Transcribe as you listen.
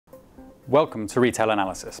Welcome to Retail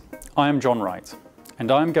Analysis. I am John Wright,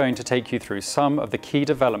 and I'm going to take you through some of the key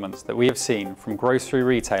developments that we have seen from grocery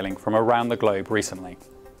retailing from around the globe recently.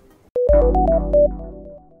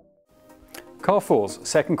 Carrefour's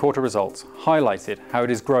second quarter results highlighted how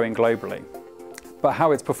it is growing globally, but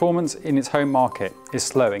how its performance in its home market is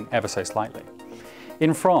slowing ever so slightly.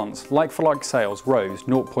 In France, like-for-like sales rose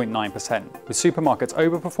 0.9%, with supermarkets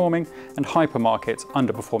overperforming and hypermarkets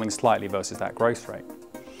underperforming slightly versus that growth rate.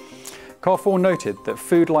 Carrefour noted that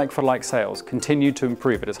food like-for-like sales continued to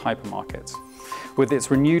improve at its hypermarkets, with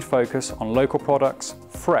its renewed focus on local products,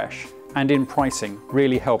 fresh, and in pricing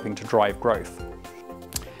really helping to drive growth.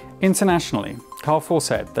 Internationally, Carrefour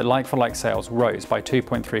said that like-for-like sales rose by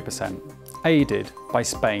 2.3%, aided by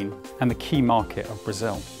Spain and the key market of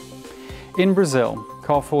Brazil. In Brazil,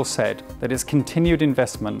 Carrefour said that its continued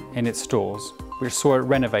investment in its stores, which saw it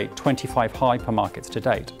renovate 25 hypermarkets to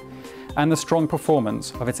date, and the strong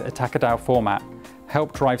performance of its Atacadão format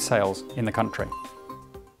helped drive sales in the country.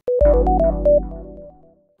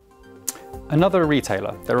 Another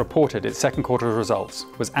retailer that reported its second quarter results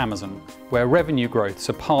was Amazon, where revenue growth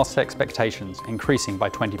surpassed expectations, increasing by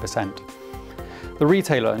 20%. The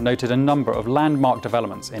retailer noted a number of landmark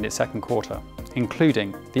developments in its second quarter,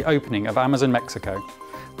 including the opening of Amazon Mexico,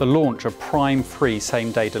 the launch of Prime free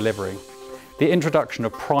same-day delivery, the introduction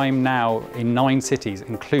of Prime Now in 9 cities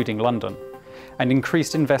including London, and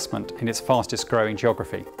increased investment in its fastest growing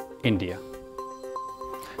geography, India.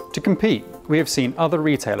 To compete, we have seen other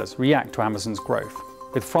retailers react to Amazon's growth,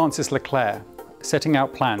 with Francis Leclerc setting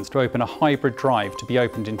out plans to open a hybrid drive to be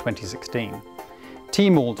opened in 2016,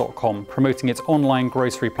 Tmall.com promoting its online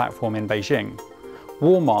grocery platform in Beijing,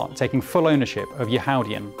 Walmart taking full ownership of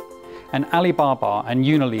Yihaodian, and Alibaba and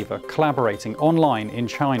Unilever collaborating online in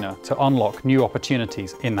China to unlock new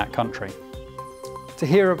opportunities in that country. To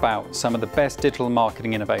hear about some of the best digital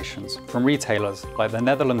marketing innovations from retailers like the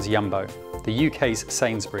Netherlands Jumbo, the UK's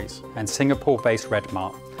Sainsbury's, and Singapore-based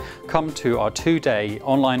Redmart, come to our 2-day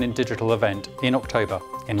online and digital event in October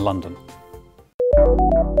in London.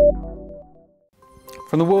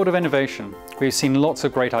 From the world of innovation, we've seen lots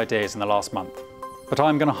of great ideas in the last month, but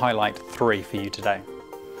I'm going to highlight 3 for you today,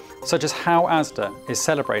 such as how Asda is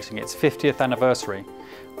celebrating its 50th anniversary,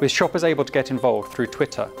 with shoppers able to get involved through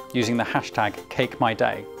Twitter using the hashtag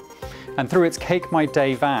 #CakeMyDay, and through its Cake My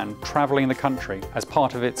Day van travelling the country as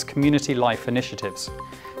part of its community life initiatives,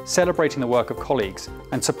 celebrating the work of colleagues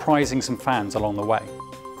and surprising some fans along the way.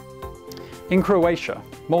 In Croatia,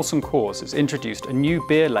 Molson Coors has introduced a new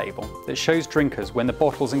beer label that shows drinkers when the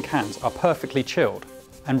bottles and cans are perfectly chilled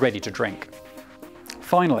and ready to drink.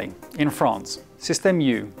 Finally, in France, Système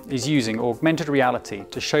U is using augmented reality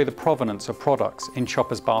to show the provenance of products in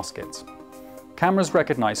shoppers' baskets. Cameras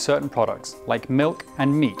recognise certain products like milk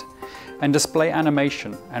and meat and display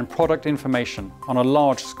animation and product information on a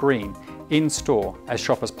large screen in-store as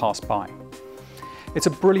shoppers pass by. It's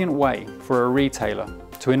a brilliant way for a retailer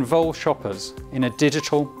to involve shoppers in a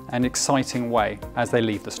digital and exciting way as they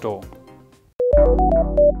leave the store.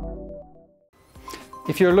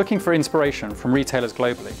 If you're looking for inspiration from retailers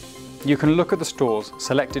globally, you can look at the stores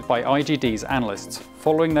selected by IGD's analysts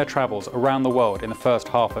following their travels around the world in the first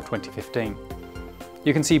half of 2015.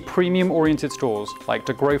 You can see premium-oriented stores like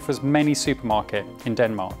De Groffer's Many Supermarket in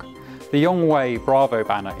Denmark, the Yonghui Bravo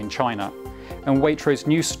banner in China, and Waitrose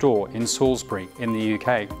new store in Salisbury in the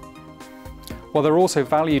UK. While there are also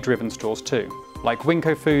value-driven stores too, like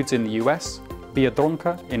Winco Foods in the US,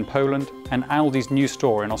 Biedronka in Poland, and Aldi's new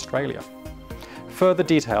store in Australia. Further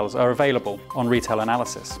details are available on Retail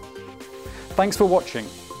Analysis. Thanks for watching,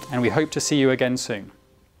 and we hope to see you again soon.